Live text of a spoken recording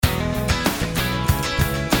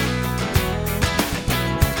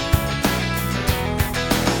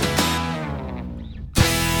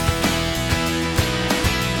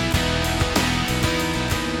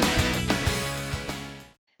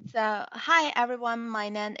Hi everyone, my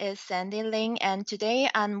name is Sandy Ling, and today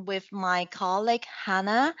I'm with my colleague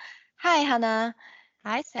Hannah. Hi, Hannah.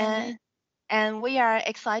 Hi, And, Sandy. and we are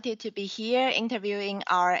excited to be here interviewing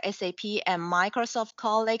our SAP and Microsoft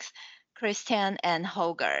colleagues, Christian and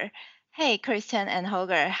Holger. Hey, Christian and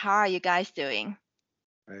Holger, how are you guys doing?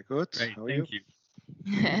 Very good. Great, How are you? thank you.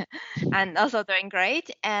 And also doing great.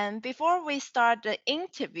 And before we start the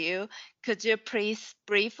interview, could you please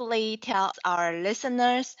briefly tell our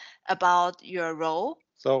listeners about your role?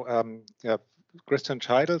 So, yeah, Christian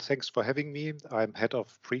Scheidel, thanks for having me. I'm head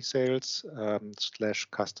of pre-sales slash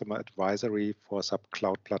customer advisory for SAP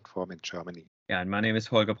Cloud Platform in Germany. Yeah, and my name is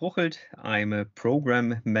Holger Bruchelt. I'm a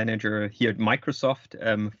program manager here at Microsoft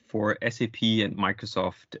for SAP and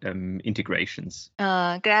Microsoft integrations.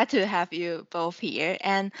 Glad to have you both here.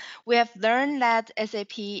 And we have learned that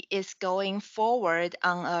SAP is going forward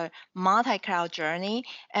on a multi-cloud journey,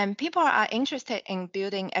 and people are interested in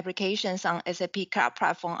building applications on SAP Cloud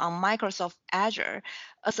Platform on Microsoft Azure.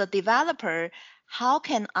 As a developer, how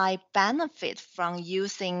can I benefit from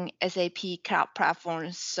using SAP Cloud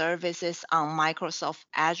Platform services on Microsoft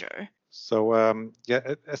Azure? So,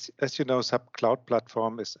 yeah, as you know, SAP Cloud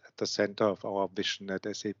Platform is at the center of our vision at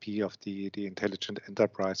SAP of the intelligent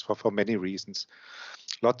enterprise for many reasons.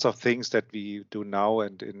 Lots of things that we do now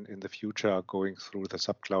and in the future are going through the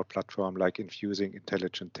SAP Cloud Platform, like infusing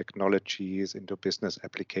intelligent technologies into business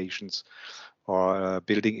applications or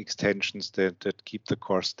building extensions that keep the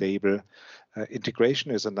core stable.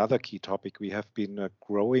 Integration is another key topic. We have been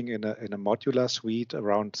growing in a modular suite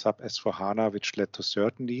around SAP S/4HANA, which led to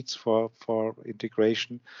certain needs for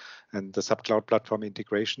integration. And the SAP Cloud Platform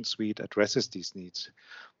Integration Suite addresses these needs.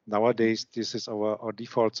 Nowadays, this is our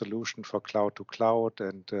default solution for cloud to cloud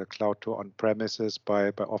and cloud to on-premises by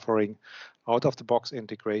offering out-of-the-box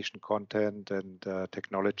integration content and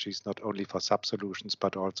technologies, not only for SAP solutions,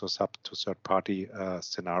 but also SAP to third-party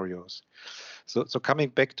scenarios. So coming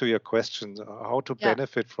back to your question, how to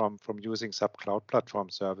benefit from using SAP Cloud Platform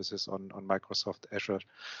services on Microsoft Azure,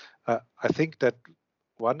 I think that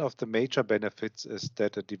one of the major benefits is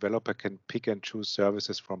that a developer can pick and choose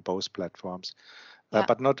services from both platforms.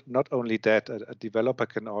 But not only that, a developer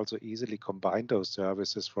can also easily combine those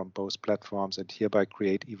services from both platforms and hereby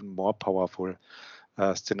create even more powerful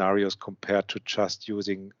scenarios compared to just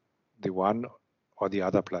using the one or the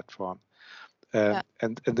other platform. And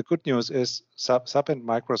the good news is SAP and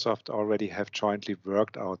Microsoft already have jointly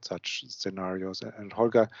worked out such scenarios. And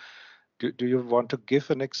Holger, do you want to give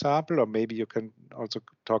an example, or maybe you can also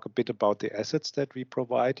talk a bit about the assets that we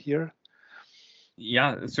provide here?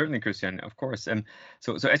 Yeah, certainly, Christian, of course.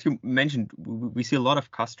 So as you mentioned, we see a lot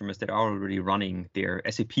of customers that are already running their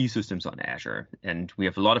SAP systems on Azure. And we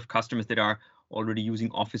have a lot of customers that are already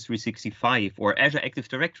using Office 365 or Azure Active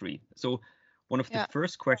Directory. So one of the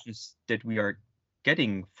first questions that we are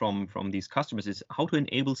getting from these customers is how to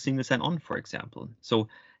enable single sign-on, for example. So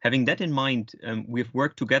having that in mind, we have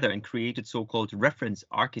worked together and created so-called reference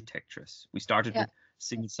architectures. We started with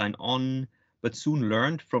single sign-on, but soon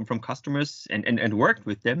learned from customers and worked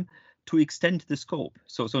with them to extend the scope.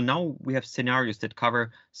 So now we have scenarios that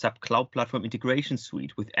cover SAP Cloud Platform Integration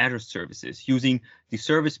Suite with Azure services, using the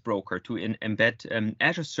service broker to embed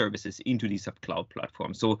Azure services into the SAP Cloud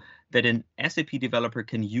Platform, so that an SAP developer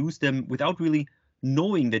can use them without really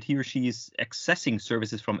knowing that he or she is accessing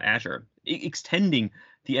services from Azure, extending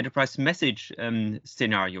the enterprise message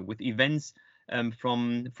scenario with events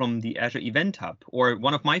from the Azure Event Hub, or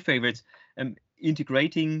one of my favorites,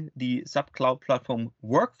 integrating the SAP Cloud Platform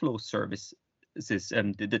workflow services,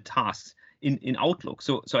 the tasks in Outlook.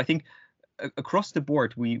 So I think across the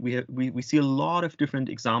board, we see a lot of different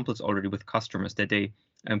examples already with customers that they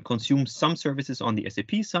consume some services on the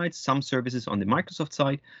SAP side, some services on the Microsoft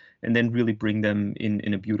side, and then really bring them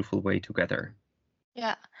in a beautiful way together.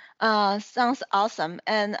 Yeah, sounds awesome.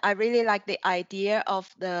 And I really like the idea of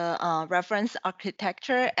the reference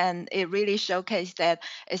architecture, and it really showcased that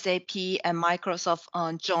SAP and Microsoft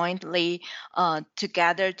jointly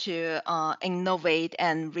together to innovate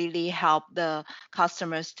and really help the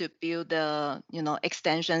customers to build the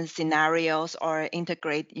extension scenarios or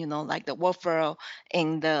integrate like the workflow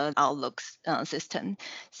in the Outlook system.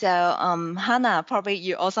 So Hannah, probably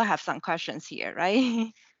you also have some questions here,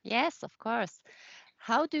 right? Yes, of course.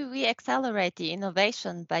 How do we accelerate the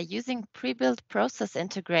innovation by using pre-built process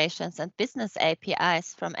integrations and business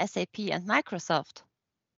APIs from SAP and Microsoft?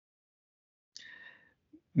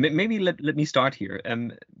 Maybe let me start here,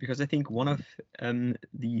 because I think one of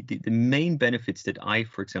the main benefits that I,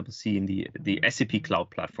 for example, see in the SAP Cloud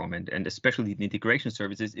Platform and especially the integration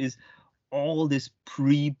services is all this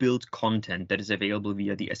pre-built content that is available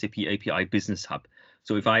via the SAP API Business Hub.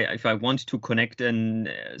 So if I want to connect an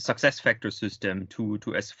SuccessFactors system to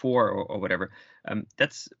S4 or whatever,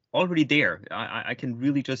 that's already there. I can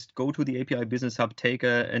really just go to the API Business Hub, take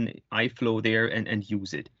an iFlow there and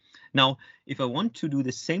use it. Now, if I want to do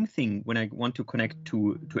the same thing when I want to connect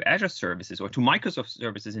to Azure services or to Microsoft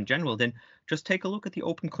services in general, then just take a look at the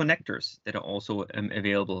open connectors that are also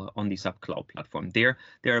available on the SAP Cloud Platform. There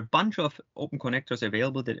are a bunch of open connectors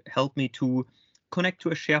available that help me to connect to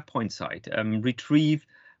a SharePoint site, retrieve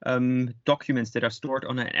documents that are stored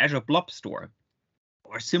on an Azure Blob Store.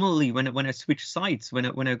 Or similarly, when I switch sites, when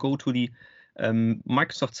I go to the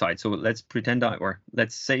Microsoft side. So let's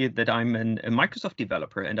say that I'm a Microsoft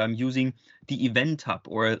developer and I'm using the Event Hub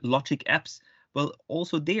or Logic Apps. Well,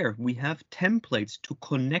 also there we have templates to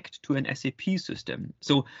connect to an SAP system.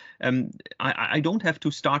 So I don't have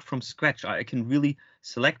to start from scratch. I can really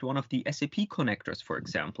select one of the SAP connectors, for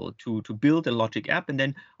example, to build a Logic app, and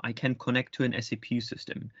then I can connect to an SAP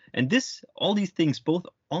system. And all these things, both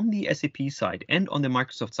on the SAP side and on the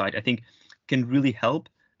Microsoft side, I think can really help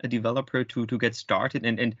a developer to get started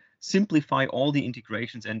and simplify all the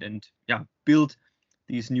integrations and build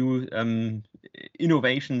these new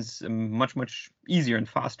innovations much easier and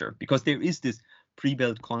faster, because there is this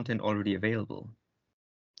pre-built content already available.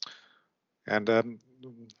 And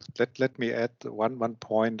let me add one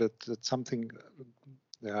point that's something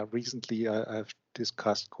recently I've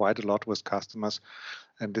discussed quite a lot with customers,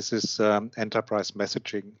 and this is enterprise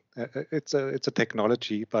messaging. It's a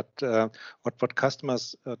technology, but what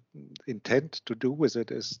customers intend to do with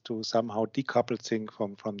it is to somehow decouple things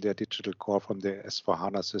from their digital core, from their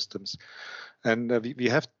S4HANA systems. And we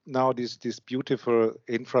have now this beautiful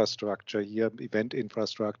infrastructure here, event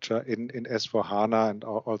infrastructure in S4HANA and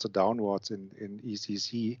also downwards in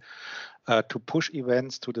ECC to push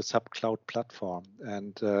events to the SAP Cloud Platform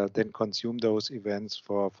and then consume those events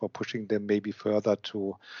for pushing them maybe further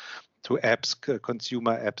to apps,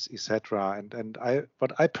 consumer apps, etc. And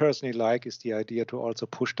what I personally like is the idea to also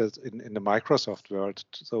push that in the Microsoft world,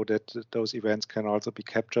 so that those events can also be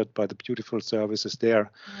captured by the beautiful services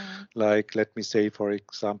there. Like, let me say, for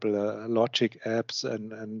example, Logic apps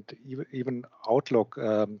and even Outlook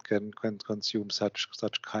can consume such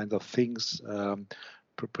kind of things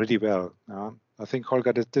pretty well. I think,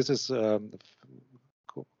 Holger, that this is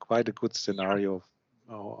quite a good scenario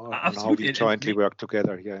on how we jointly work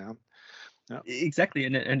together here. Yeah. Exactly,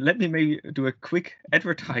 and let me maybe do a quick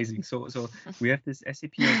advertising. So we have this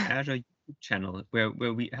SAP on Azure YouTube channel where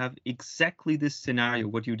we have exactly this scenario,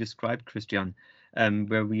 what you described, Christian,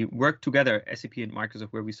 where we work together, SAP and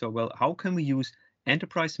Microsoft, where we saw, well, how can we use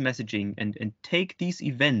enterprise messaging and take these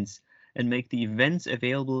events and make the events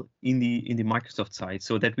available in the Microsoft side,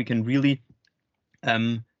 so that we can really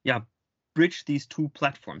bridge these two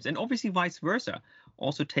platforms, and obviously vice versa,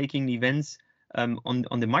 also taking the events on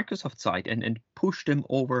the Microsoft side and push them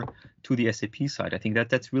over to the SAP side. I think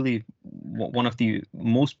that's really one of the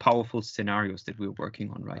most powerful scenarios that we're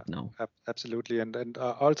working on right now. Absolutely, and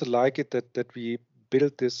I also like it that we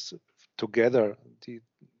build this together.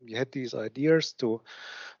 We had these ideas to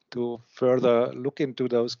further look into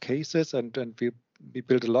those cases, and we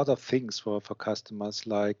build a lot of things for customers,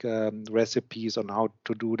 like recipes on how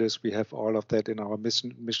to do this. We have all of that in our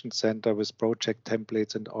mission center with project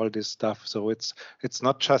templates and all this stuff. So it's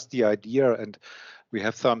not just the idea and we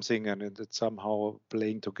have something and it's somehow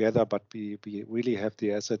playing together, but we really have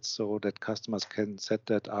the assets so that customers can set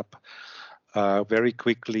that up very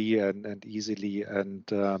quickly and easily. And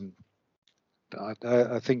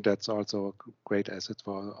I think that's also a great asset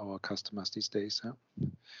for our customers these days. Yeah?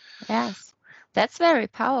 Yes, that's very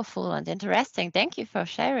powerful and interesting. Thank you for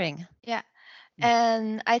sharing. Yeah.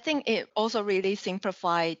 And I think it also really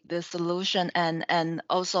simplified the solution and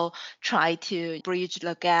also try to bridge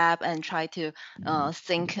the gap and try to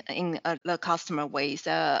think in the customer way.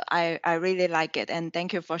 So I really like it, and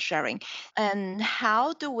thank you for sharing. And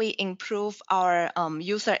how do we improve our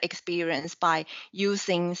user experience by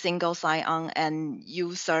using single sign-on and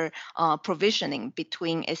user provisioning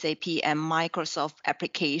between SAP and Microsoft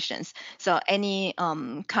applications? So any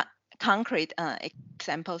concrete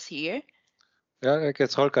examples here? Yeah, I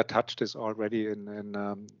guess Holger touched this already in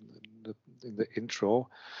the intro.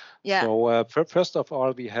 Yeah. So first of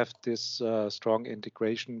all, we have this strong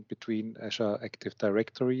integration between Azure Active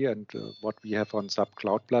Directory and what we have on SAP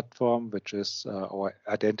Cloud Platform, which is our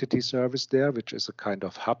identity service there, which is a kind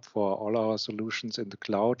of hub for all our solutions in the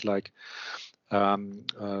cloud, like,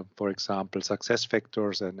 for example,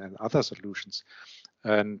 SuccessFactors and other solutions.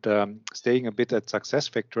 And staying a bit at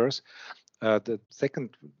SuccessFactors, the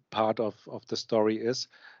second part of the story is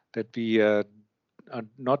that we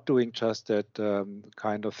not doing just that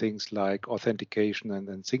kind of things like authentication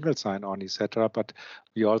and single sign-on, etc., but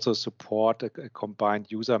we also support a combined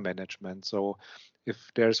user management. So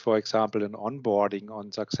if there's, for example, an onboarding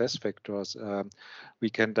on SuccessFactors, we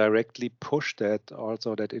can directly push that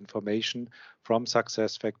information from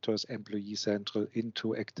SuccessFactors Employee Central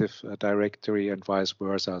into Active Directory and vice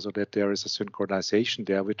versa, so that there is a synchronization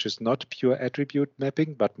there, which is not pure attribute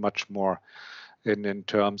mapping, but much more in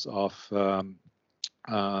terms of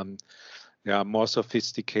more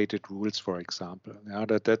sophisticated rules, for example.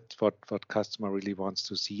 That's what customer really wants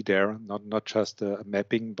to see there, not just a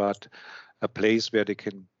mapping, but a place where they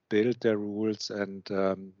can build their rules and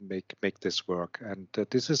make this work. And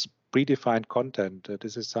this is predefined content.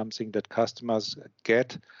 This is something that customers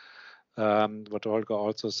get. What Olga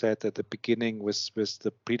also said at the beginning with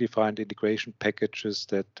the predefined integration packages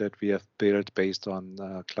that we have built based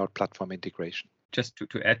on cloud platform integration. Just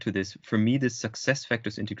to add to this, for me, this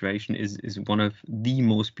SuccessFactors integration is one of the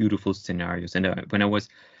most beautiful scenarios. And when I was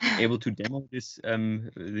able to demo this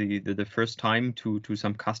the first time to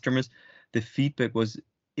some customers, the feedback was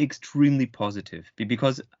extremely positive,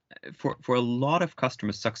 because for a lot of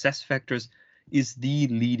customers, SuccessFactors is the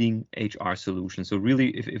leading HR solution. So really,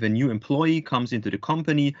 if a new employee comes into the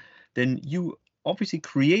company, then you obviously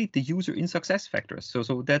create the user in SuccessFactors.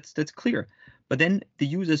 So that's clear. But then the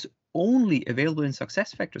user's only available in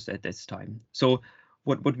SuccessFactors at this time. So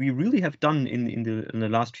what we really have done in the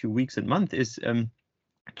last few weeks and months is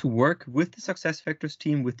to work with the SuccessFactors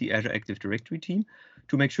team, with the Azure Active Directory team,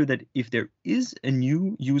 to make sure that if there is a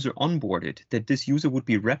new user onboarded, that this user would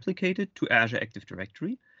be replicated to Azure Active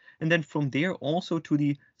Directory, and then from there also to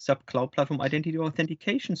the SAP Cloud Platform Identity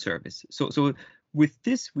Authentication Service. So with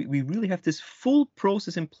this, we really have this full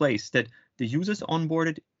process in place, that the user's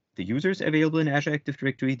onboarded, the user is available in Azure Active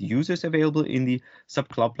Directory, the user is available in the SAP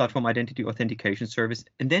Cloud Platform Identity Authentication Service,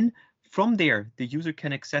 and then from there, the user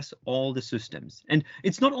can access all the systems. And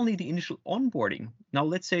it's not only the initial onboarding. Now,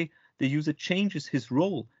 let's say the user changes his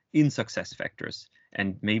role in SuccessFactors,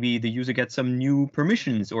 and maybe the user gets some new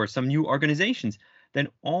permissions or some new organizations. Then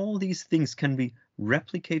all these things can be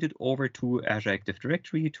replicated over to Azure Active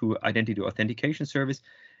Directory, to Identity Authentication Service,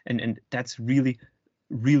 and that's really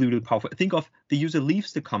powerful. Think of the user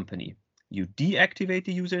leaves the company. You deactivate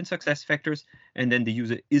the user in SuccessFactors, and then the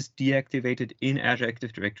user is deactivated in Azure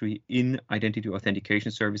Active Directory in Identity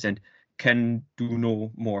Authentication Service and can do no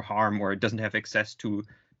more harm, or doesn't have access to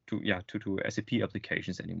SAP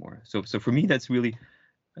applications anymore. So for me, that's really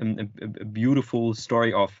a beautiful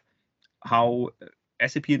story of how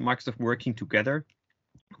SAP and Microsoft working together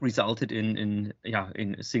resulted in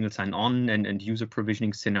single sign-on and user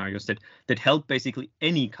provisioning scenarios that help basically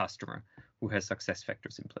any customer who has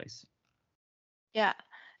SuccessFactors in place. Yeah.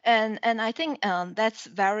 And I think that's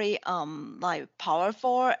very like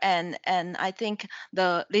powerful, and I think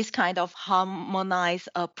this kind of harmonized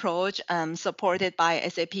approach supported by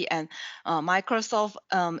SAP and Microsoft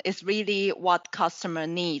is really what customer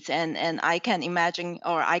needs, and I can imagine,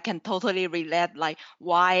 or I can totally relate like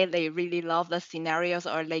why they really love the scenarios,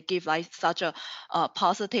 or they give like such a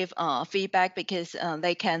positive feedback, because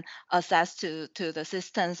they can access to the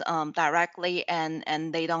systems directly,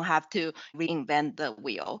 and they don't have to reinvent the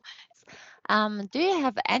wheel. Do you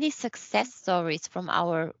have any success stories from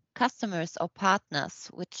our customers or partners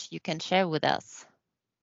which you can share with us?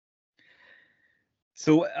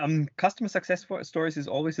 So customer success stories is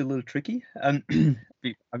always a little tricky. I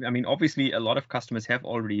mean, obviously, a lot of customers have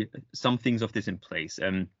already some things of this in place.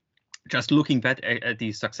 Just looking back at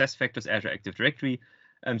the SuccessFactors Azure Active Directory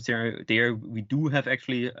scenario, there we do have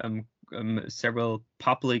actually several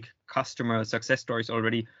public customer success stories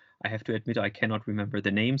already. I have to admit, I cannot remember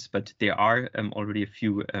the names, but there are already a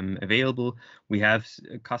few available. We have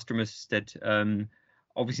customers that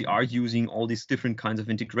obviously are using all these different kinds of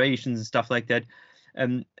integrations and stuff like that.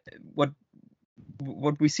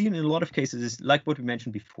 What we see in a lot of cases is like what we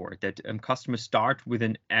mentioned before, that customers start with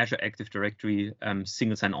an Azure Active Directory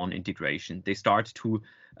single sign-on integration. They start to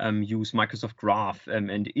use Microsoft Graph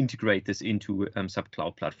and integrate this into SAP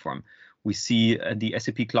Cloud Platform. We see the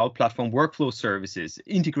SAP Cloud Platform workflow services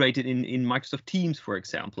integrated in Microsoft Teams, for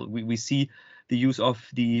example. We see the use of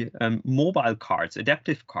the mobile cards,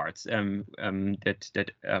 adaptive cards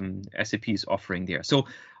that SAP is offering there. So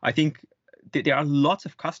I think there are lots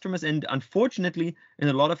of customers, and unfortunately, in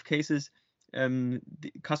a lot of cases, the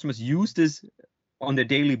customers use this on their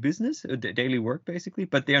daily business, their daily work, basically,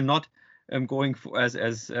 but they are not going for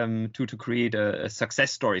to create a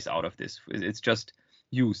success stories out of this. It's just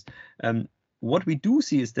used. What we do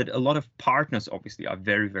see is that a lot of partners obviously are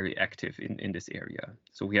very, very active in this area.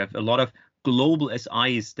 So we have a lot of global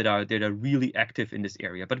SIs that are really active in this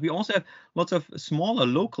area. But we also have lots of smaller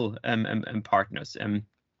local partners.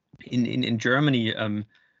 In Germany,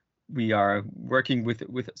 we are working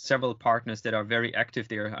with several partners that are very active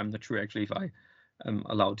there. I'm not sure actually if I am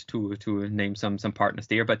allowed to name some partners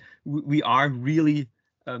there, but we are really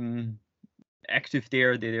active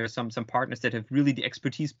there. There are some partners that have really the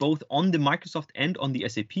expertise both on the Microsoft and on the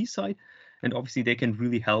SAP side, and obviously they can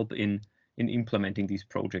really help in implementing these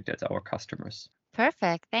projects as our customers.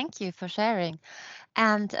 Perfect. Thank you for sharing.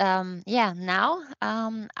 And now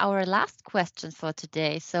our last question for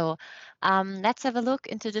today. So let's have a look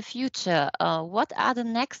into the future. What are the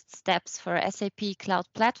next steps for SAP Cloud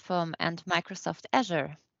Platform and Microsoft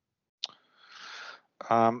Azure?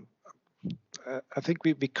 I think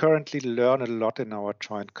we currently learn a lot in our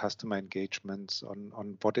joint customer engagements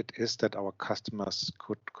on what it is that our customers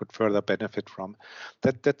could further benefit from.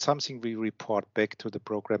 That's something we report back to the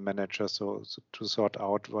program manager, so to sort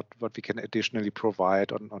out what we can additionally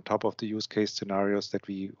provide on top of the use case scenarios that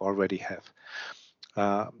we already have.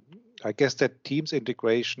 I guess that Teams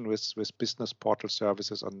integration with business portal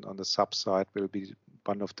services on the sub side will be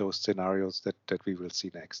one of those scenarios that we will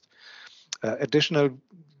see next. Additional,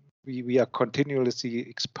 we are continuously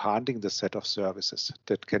expanding the set of services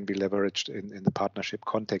that can be leveraged in the partnership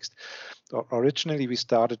context. Originally, we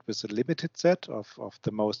started with a limited set of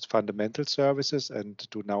the most fundamental services and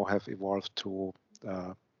do now have evolved to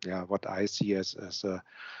what I see as a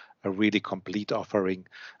really complete offering.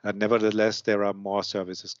 Nevertheless, there are more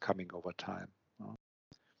services coming over time.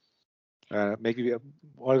 Maybe,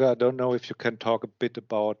 Olga, I don't know if you can talk a bit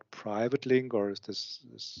about Private Link, or is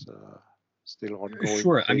this still ongoing?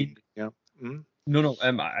 Sure. Thing? I mean, yeah. No.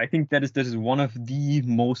 I think that is one of the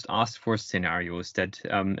most asked for scenarios. That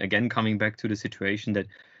again, coming back to the situation that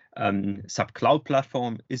SAP Cloud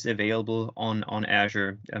Platform is available on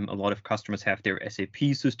Azure. A lot of customers have their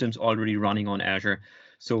SAP systems already running on Azure.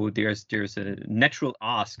 So there's a natural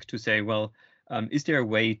ask to say, well, is there a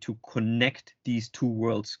way to connect these two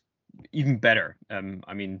worlds even better?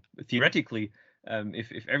 I mean, theoretically,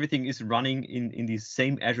 if everything is running in the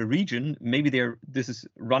same Azure region, maybe this is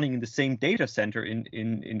running in the same data center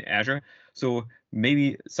in Azure. So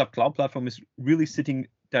maybe SAP Cloud Platform is really sitting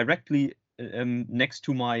directly next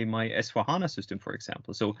to my S/4HANA system, for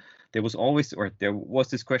example. So there was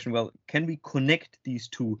this question, well, can we connect these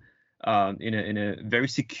two in a very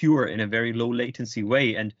secure, in a very low latency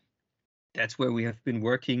way? And that's where we have been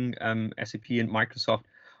working, SAP and Microsoft,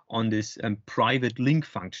 on this private link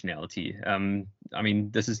functionality. I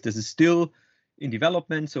mean, this is still in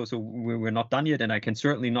development, so we're not done yet, and I can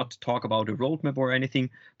certainly not talk about a roadmap or anything.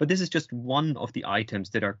 But this is just one of the items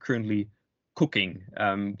that are currently cooking,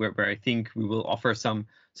 where I think we will offer some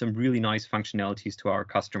really nice functionalities to our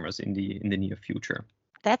customers in the near future.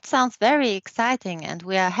 That sounds very exciting, and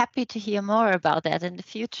we are happy to hear more about that in the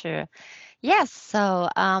future. Yes, so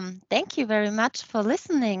thank you very much for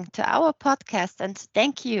listening to our podcast, and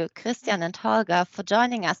thank you, Christian and Holger, for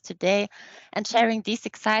joining us today and sharing these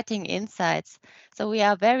exciting insights. So we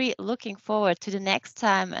are very looking forward to the next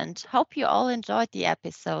time and hope you all enjoyed the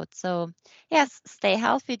episode. So yes, stay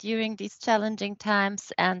healthy during these challenging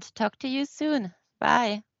times and talk to you soon.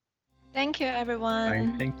 Bye. Thank you,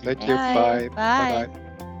 everyone. Thank you. Thank you. Bye. Bye. Bye.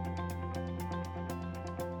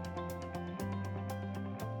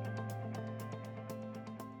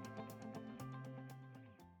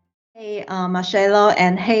 Hey, Marcelo,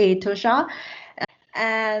 and hey, Tushar.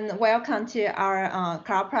 And welcome to our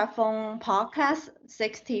Cloud Platform Podcast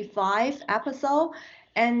 65 episode.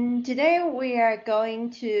 And today we are going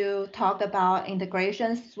to talk about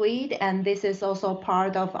Integration Suite, and this is also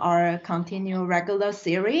part of our continued regular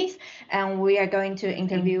series. And we are going to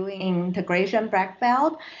interview Integration Black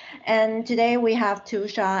Belt. And today we have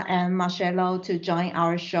Tushar and Marcelo to join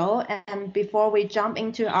our show. And before we jump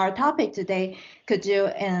into our topic today, could you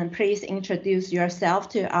please introduce yourself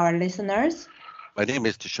to our listeners? My name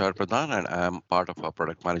is Tushar Pradhan, and I'm part of our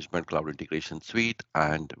Product Management Cloud Integration Suite.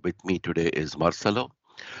 And with me today is Marcelo.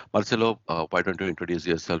 Marcelo, why don't you introduce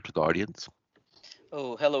yourself to the audience?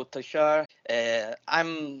 Oh, hello, Tushar.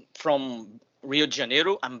 I'm from Rio de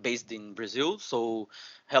Janeiro. I'm based in Brazil. So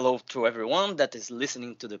hello to everyone that is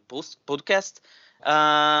listening to the podcast.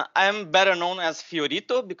 I'm better known as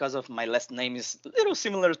Fiorito because of my last name is a little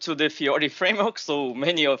similar to the Fiori framework. So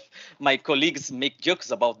many of my colleagues make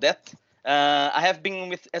jokes about that. I have been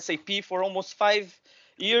with SAP for almost 5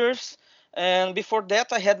 years. And before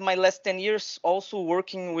that, I had my last 10 years also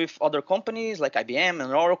working with other companies like IBM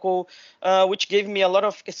and Oracle, which gave me a lot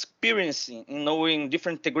of experience in knowing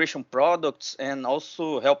different integration products and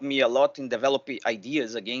also helped me a lot in developing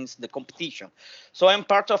ideas against the competition. So I'm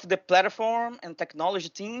part of the platform and technology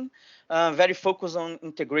team, very focused on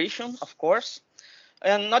integration, of course.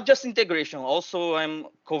 And not just integration, also I'm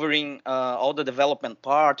covering all the development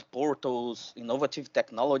part, portals, innovative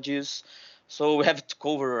technologies. So we have to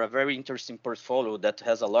cover a very interesting portfolio that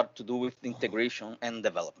has a lot to do with integration and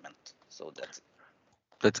development. So that's it.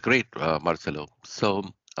 That's great, Marcelo. So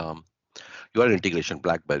you are an integration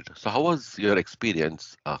black belt. So how was your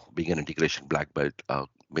experience being an integration black belt?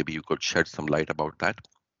 Maybe you could shed some light about that.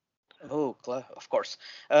 Oh, of course.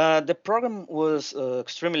 The program was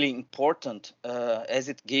extremely important as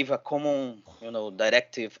it gave a common,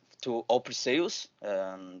 directive to all pre-sales,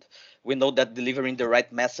 and we know that delivering the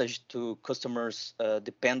right message to customers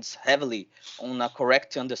depends heavily on a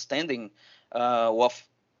correct understanding of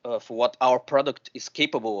what our product is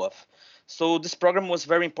capable of. So this program was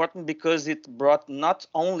very important because it brought not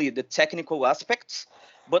only the technical aspects,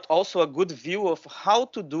 but also a good view of how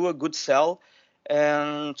to do a good sell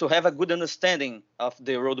and to have a good understanding of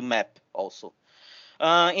the roadmap also.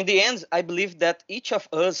 In the end, I believe that each of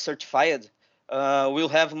us certified will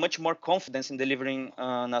have much more confidence in delivering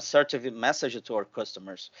an assertive message to our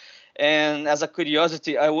customers. And as a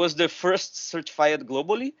curiosity, I was the first certified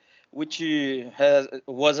globally, which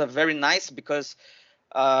was a very nice because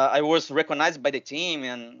I was recognized by the team,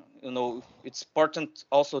 and it's important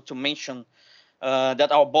also to mention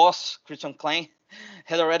that our boss Christian Klein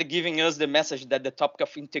had already given us the message that the topic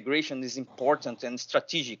of integration is important and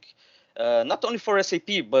strategic, not only for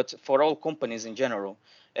SAP but for all companies in general,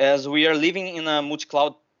 as we are living in a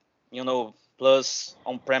multi-cloud, plus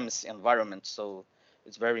on-premise environment. So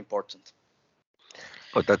it's very important.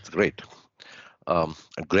 Oh, that's great. I'm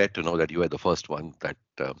glad to know that you were the first one that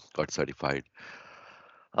got certified.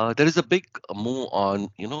 There is a big move on,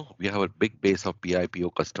 we have a big base of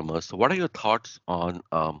PIPO customers. So what are your thoughts on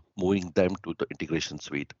moving them to the integration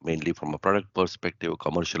suite, mainly from a product perspective,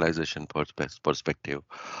 commercialization perspective,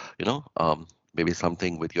 maybe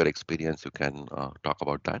something with your experience you can talk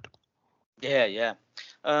about that? Yeah.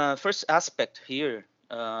 First aspect here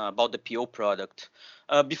about the PO product.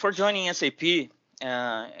 Before joining SAP,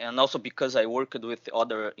 and also because I worked with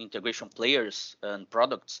other integration players and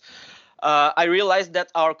products, I realized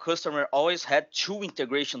that our customer always had two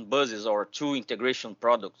integration buses or two integration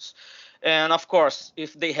products. And of course,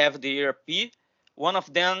 if they have the ERP, one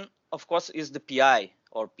of them, of course, is the PI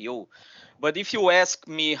or PO. But if you ask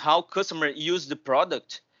me how customer use the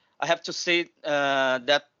product, I have to say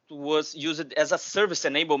that was used as a service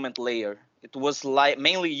enablement layer. It was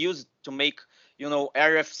mainly used to make,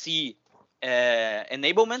 RFC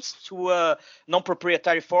enablements to a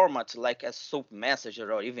non-proprietary format like a SOAP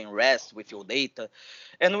messenger or even REST with your data.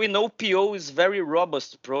 And we know PO is very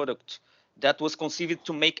robust product that was conceived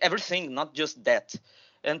to make everything, not just that.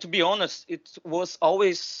 And to be honest, it was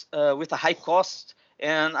always with a high cost.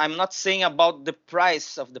 And I'm not saying about the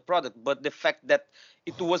price of the product, but the fact that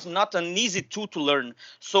it was not an easy tool to learn.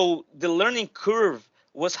 So the learning curve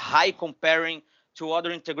was high comparing to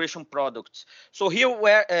other integration products. So here,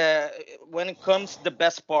 when it comes the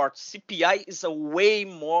best part, CPI is a way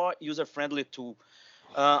more user-friendly tool.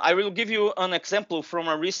 I will give you an example from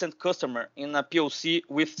a recent customer in a POC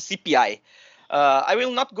with CPI. I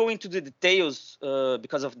will not go into the details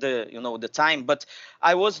because of the time, but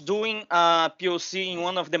I was doing a POC in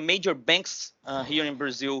one of the major banks here in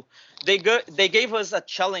Brazil. They gave us a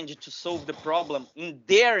challenge to solve the problem in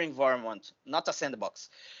their environment, not a sandbox.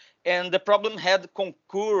 And the problem had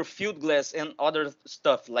Concur, Fieldglass, and other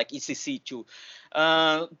stuff like ECC too.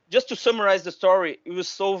 Just to summarize the story, we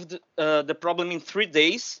solved the problem in 3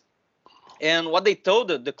 days. And what they told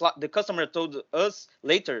the customer told us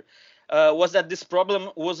later was that this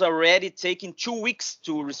problem was already taking 2 weeks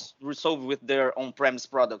to resolve with their on-premise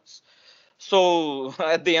products. So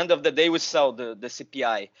at the end of the day, we sell the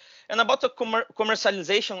CPI. And about the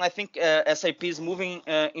commercialization, I think SAP is moving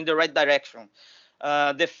in the right direction.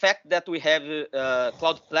 The fact that we have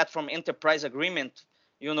cloud platform enterprise agreement,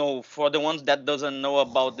 for the ones that doesn't know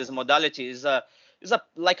about this modality, is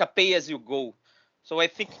like a pay as you go. So I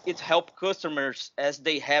think it helps customers as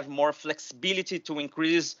they have more flexibility to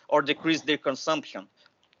increase or decrease their consumption.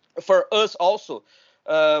 For us also,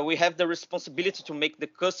 we have the responsibility to make the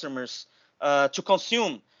customers to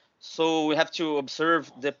consume. So we have to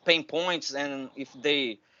observe the pain points, and if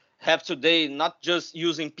they have today not just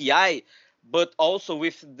using PI, but also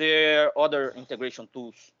with their other integration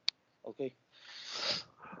tools. Okay.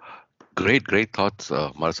 Great thoughts,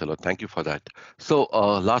 Marcelo. Thank you for that. So,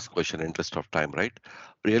 last question, interest of time, right?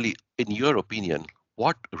 Really, in your opinion,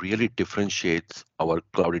 what really differentiates our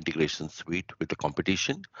cloud integration suite with the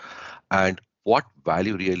competition, and what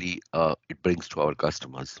value really it brings to our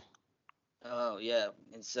customers? Oh, yeah,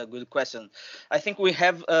 it's a good question. I think we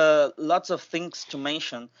have lots of things to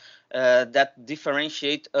mention that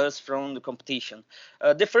differentiate us from the competition.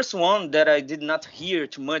 The first one that I did not hear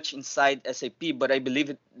too much inside SAP, but I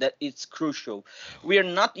believe that it's crucial. We are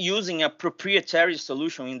not using a proprietary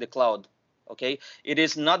solution in the cloud. Okay, it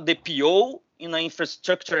is not the PO in an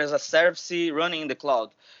infrastructure as a service running in the cloud.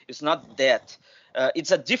 It's not that.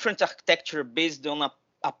 It's a different architecture based on a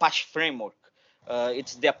Apache framework.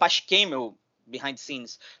 It's the Apache Camel behind the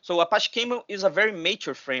scenes. So Apache Camel is a very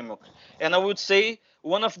mature framework, and I would say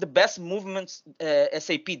one of the best movements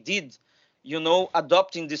SAP did,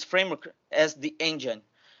 adopting this framework as the engine.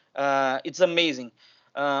 It's amazing.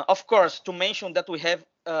 Of course, to mention that we have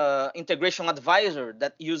integration advisor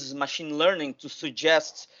that uses machine learning to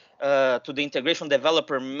suggest to the integration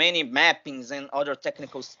developer many mappings and other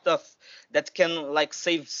technical stuff that can like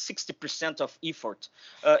save 60% of effort.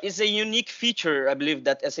 It's a unique feature, I believe,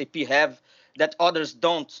 that SAP have that others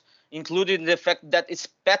don't, including the fact that it's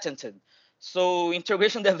patented. So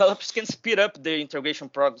integration developers can speed up their integration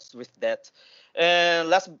progress with that. And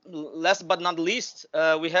last but not least,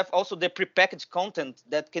 we have also the prepackaged content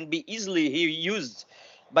that can be easily used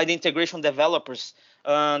by the integration developers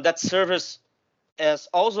that serves as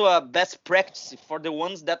also a best practice for the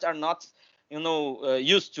ones that are not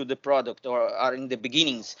used to the product or are in the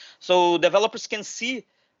beginnings. So developers can see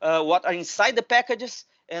what are inside the packages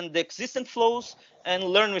and the existing flows and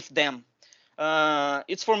learn with them.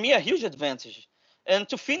 It's for me a huge advantage. And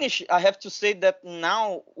to finish, I have to say that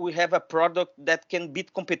now we have a product that can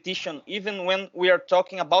beat competition, even when we are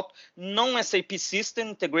talking about non-SAP system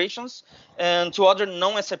integrations and to other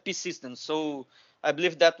non-SAP systems. So I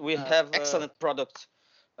believe that we have excellent product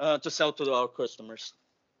to sell to our customers.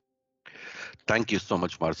 Thank you so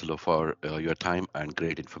much, Marcelo, for your time and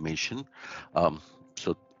great information.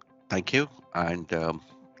 So, thank you, and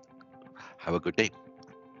have a good day.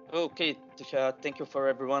 Okay, Tushar, thank you for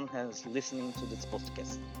everyone who's listening to this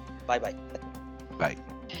podcast. Bye-bye. Bye.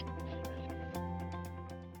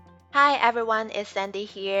 Hi everyone, it's Sandy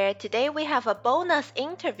here. Today we have a bonus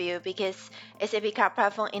interview because SAP Cloud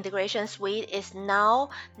Platform Integration Suite is now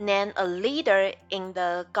named a leader in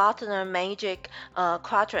the Gartner Magic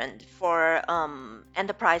Quadrant for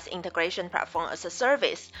Enterprise Integration Platform as a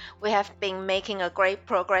Service. We have been making a great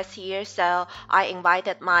progress here, so I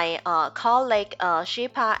invited my colleague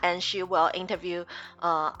Shipa, and she will interview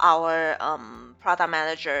our product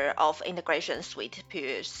manager of Integration Suite,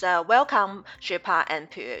 Piyush. So welcome Shipa and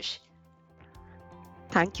Piyush.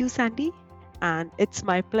 Thank you, Sandy. And it's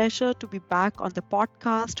my pleasure to be back on the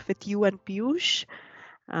podcast with you and Piyush.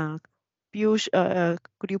 Piyush,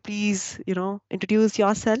 could you please, introduce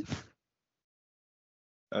yourself?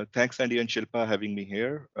 Thanks, Sandy and Shilpa, having me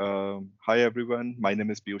here. Hi, everyone. My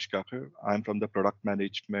name is Piyush Kakar. I'm from the product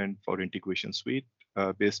management for Integration Suite,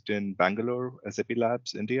 based in Bangalore, SAP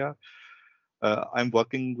Labs, India. I'm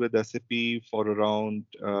working with SAP for around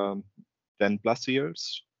 10 plus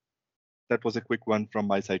years. That was a quick one from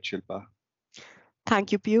my side, Shilpa.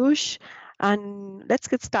 Thank you, Piyush. And let's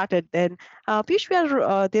get started then.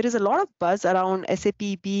 Piyush, there is a lot of buzz around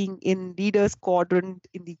SAP being in Leaders Quadrant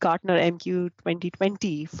in the Gartner MQ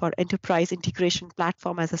 2020 for Enterprise Integration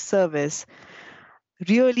Platform as a Service.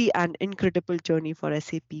 Really an incredible journey for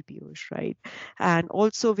SAP, Piyush, right? And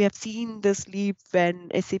also we have seen this leap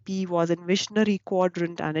when SAP was in Visionary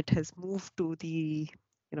Quadrant and it has moved to the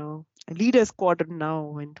Leaders Quadrant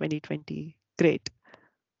now in 2020. Great.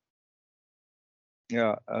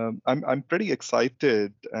 Yeah, I'm pretty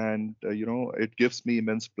excited, and it gives me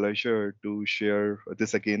immense pleasure to share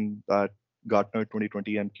this again, that Gartner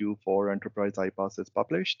 2020 MQ for Enterprise iPaaS is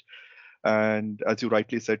published. And as you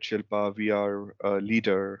rightly said, Shilpa, we are a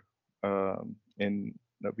leader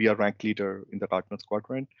we are ranked leader in the Gartner's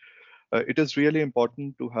quadrant. It is really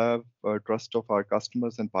important to have trust of our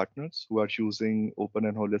customers and partners who are choosing open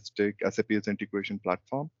and holistic SAP as integration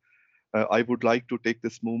platform. I would like to take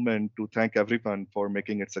this moment to thank everyone for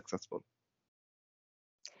making it successful.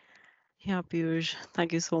 Yeah, Piyush,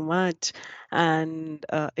 thank you so much. And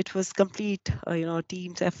it was complete,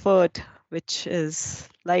 team's effort, which is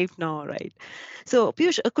live now, right? So,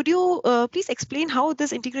 Piyush, could you please explain how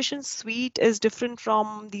this integration suite is different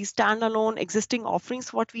from the standalone existing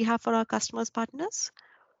offerings, what we have for our customers, partners?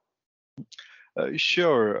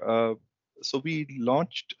 Sure. So we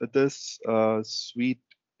launched this suite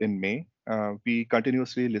in May We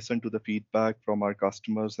continuously listen to the feedback from our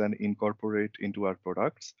customers and incorporate into our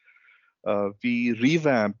products. We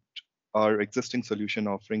revamped our existing solution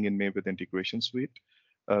offering in May with Integration Suite.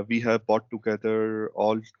 We have brought together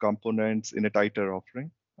all components in a tighter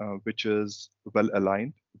offering, which is well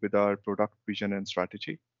aligned with our product vision and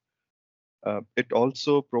strategy. It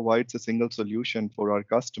also provides a single solution for our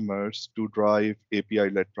customers to drive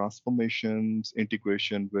API-led transformations,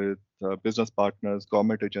 integration with business partners,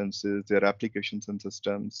 government agencies, their applications and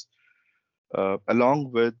systems,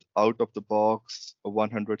 along with out-of-the-box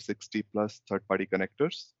 160 plus third-party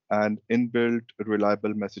connectors and inbuilt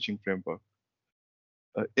reliable messaging framework.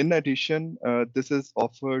 In addition, this is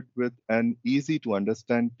offered with an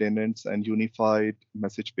easy-to-understand tenants and unified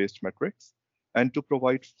message-based metrics. And to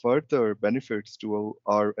provide further benefits to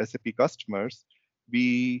our SAP customers,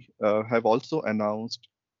 we have also announced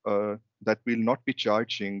that we'll not be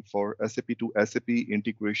charging for SAP to SAP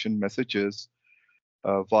integration messages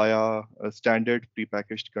via a standard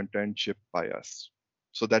prepackaged content shipped by us.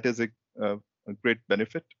 So that is a great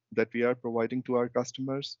benefit that we are providing to our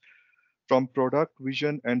customers. From product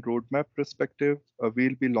vision and roadmap perspective,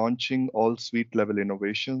 we'll be launching all suite level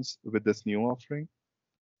innovations with this new offering.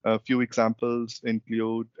 A few examples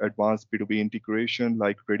include advanced B2B integration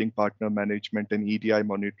like trading partner management and EDI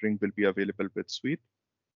monitoring will be available with Suite.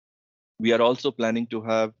 We are also planning to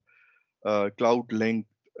have cloud-linked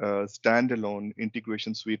standalone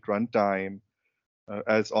integration suite runtime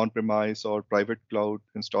as on-premise or private cloud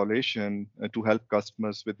installation to help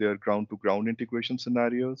customers with their ground-to-ground integration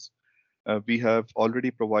scenarios. We have already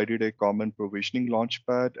provided a common provisioning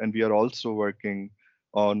launchpad, and we are also working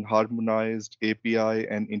on harmonized API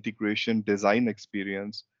and integration design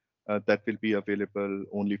experience that will be available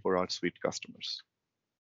only for our suite customers.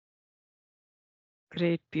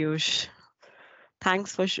 Great, Piyush.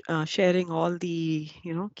 Thanks for sharing all the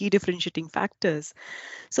key differentiating factors.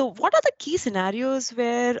 So what are the key scenarios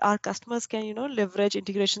where our customers can leverage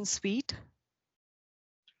Integration Suite?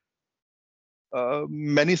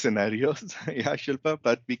 Many scenarios, yeah, Shilpa,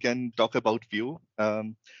 but we can talk about few.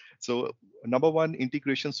 So number one,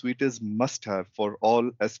 Integration Suite is must-have for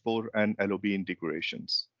all S4 and LOB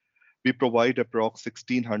integrations. We provide approx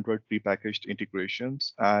 1,600 prepackaged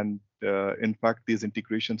integrations, and in fact, these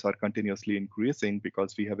integrations are continuously increasing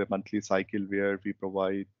because we have a monthly cycle where we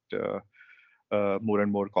provide more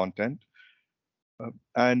and more content.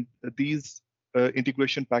 And these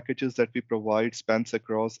integration packages that we provide spans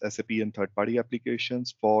across SAP and third-party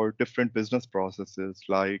applications for different business processes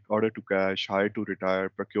like order to cash, hire to retire,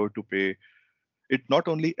 procure to pay. It not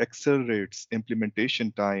only accelerates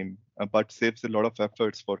implementation time, but saves a lot of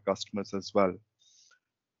efforts for customers as well.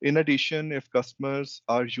 In addition, if customers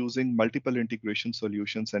are using multiple integration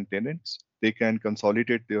solutions and tenants, they can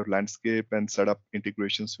consolidate their landscape and set up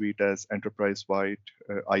Integration Suite as enterprise-wide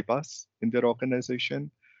iPaaS in their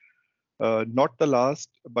organization. Not the last,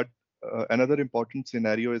 but another important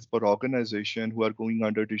scenario is for organizations who are going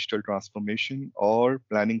under digital transformation or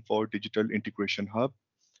planning for digital integration hub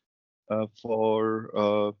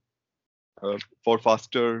for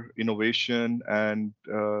faster innovation and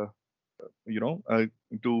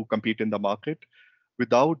to compete in the market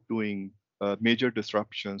without doing major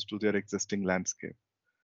disruptions to their existing landscape.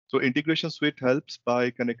 So Integration Suite helps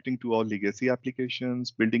by connecting to all legacy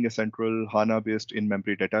applications, building a central HANA-based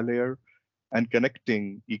in-memory data layer, and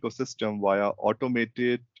connecting ecosystem via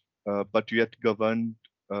automated but yet governed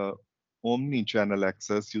omni-channel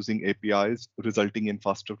access using APIs, resulting in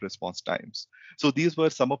faster response times. So these were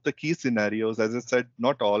some of the key scenarios, as I said,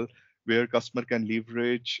 not all, where customer can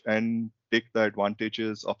leverage and take the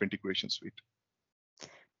advantages of Integration Suite.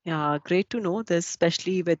 Yeah, great to know this,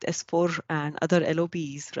 especially with S4 and other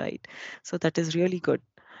LOBs, right? So that is really good.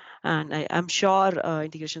 And I'm sure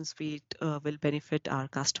Integration Suite will benefit our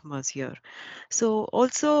customers here. So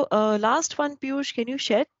also, last one, Piyush, can you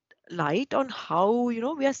shed light on how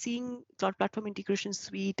we are seeing Cloud Platform Integration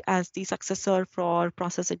Suite as the successor for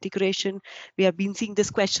process integration? We have been seeing this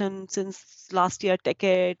question since last year,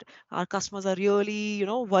 decade. Our customers are really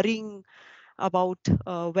worrying about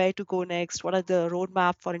where to go next. What are the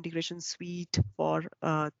roadmap for Integration Suite for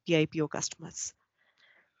PIPO customers?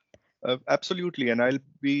 Absolutely, and I'll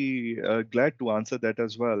be glad to answer that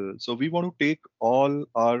as well. So we want to take all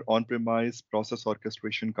our on-premise process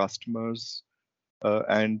orchestration customers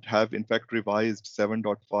and have in fact revised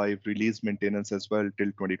 7.5 release maintenance as well till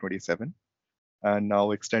 2027. And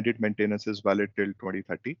now extended maintenance is valid till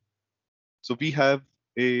 2030. So we have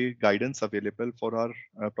a guidance available for our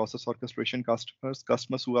process orchestration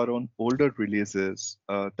customers who are on older releases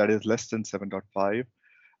that is less than 7.5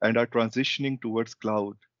 and are transitioning towards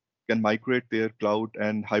cloud. can migrate their cloud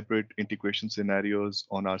and hybrid integration scenarios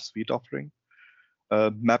on our suite offering.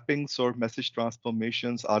 Mappings or message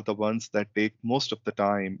transformations are the ones that take most of the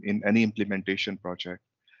time in any implementation project.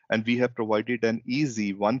 And we have provided an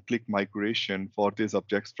easy one-click migration for these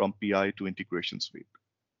objects from PI to integration suite.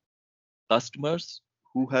 Customers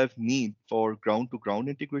who have need for ground-to-ground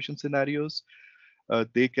integration scenarios,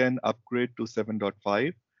 they can upgrade to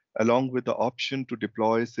 7.5, along with the option to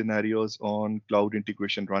deploy scenarios on cloud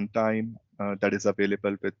integration runtime that is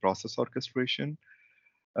available with process orchestration.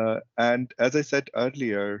 And as I said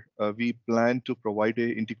earlier, we plan to provide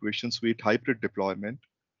a integration suite hybrid deployment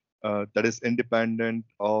that is independent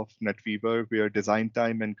of NetWeaver, where design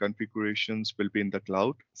time and configurations will be in the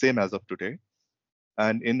cloud, same as of today.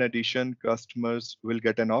 And in addition, customers will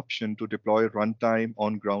get an option to deploy runtime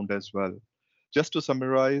on ground as well. Just to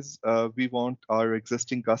summarize, we want our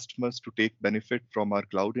existing customers to take benefit from our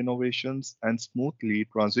cloud innovations and smoothly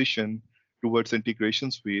transition towards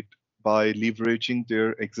integration suite by leveraging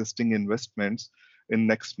their existing investments in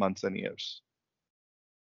next months and years.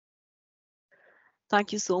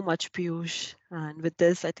 Thank you so much, Piyush. And with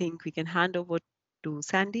this, I think we can hand over to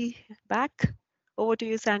Sandy back. Over to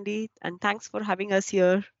you, Sandy. And thanks for having us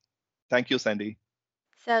here. Thank you, Sandy.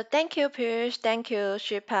 So thank you, Piyush. Thank you,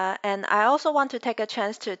 Shilpa. And I also want to take a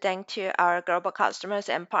chance to thank to our global customers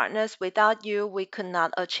and partners. Without you, we could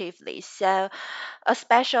not achieve this. So a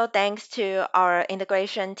special thanks to our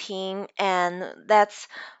integration team, and let's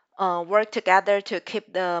work together to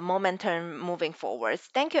keep the momentum moving forward.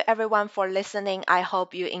 Thank you, everyone, for listening. I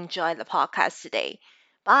hope you enjoyed the podcast today.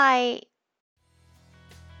 Bye.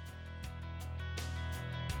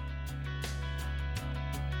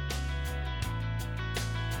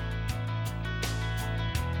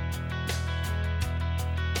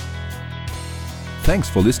 Thanks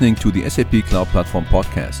for listening to the SAP Cloud Platform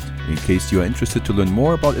podcast. In case you are interested to learn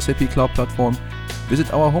more about SAP Cloud Platform,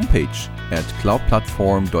 visit our homepage at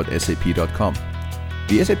cloudplatform.sap.com.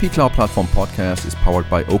 The SAP Cloud Platform podcast is powered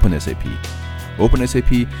by OpenSAP.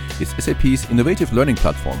 OpenSAP is SAP's innovative learning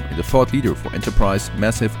platform and a thought leader for enterprise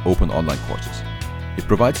massive open online courses. It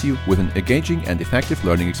provides you with an engaging and effective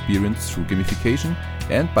learning experience through gamification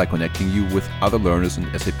and by connecting you with other learners and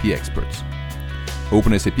SAP experts.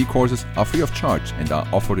 OpenSAP courses are free of charge and are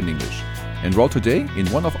offered in English. Enroll today in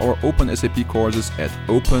one of our OpenSAP courses at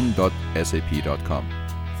open.sap.com.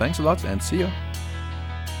 Thanks a lot and see you.